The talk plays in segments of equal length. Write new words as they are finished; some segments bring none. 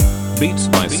Beats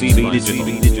by CB Digital.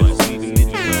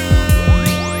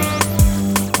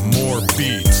 More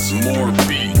beats,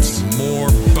 more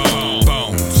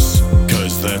bounce,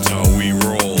 'cause that's how we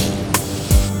roll.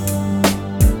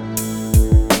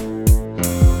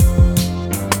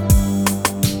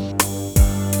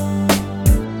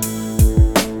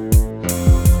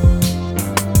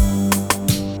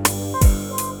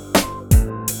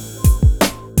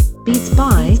 Beats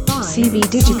by CB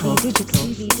Digital.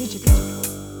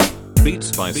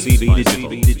 Beats by CB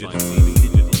Digital.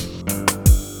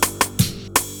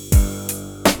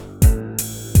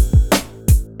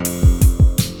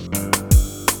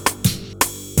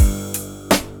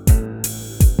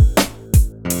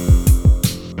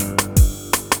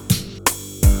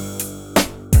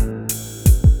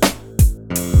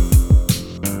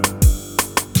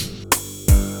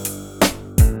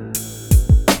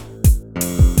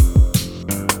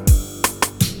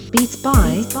 Beats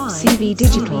by CB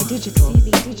Digital.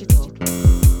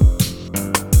 Beats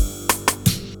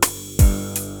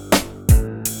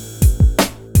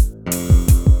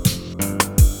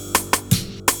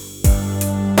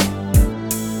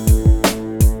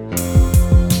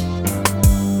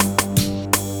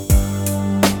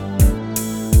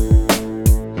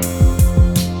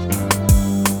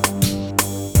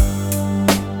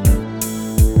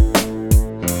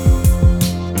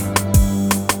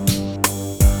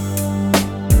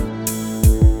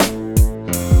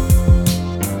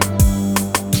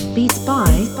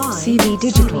by CB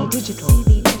Digital.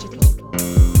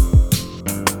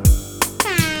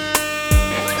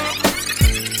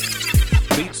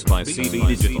 Beats by CB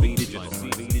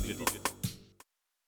Digital.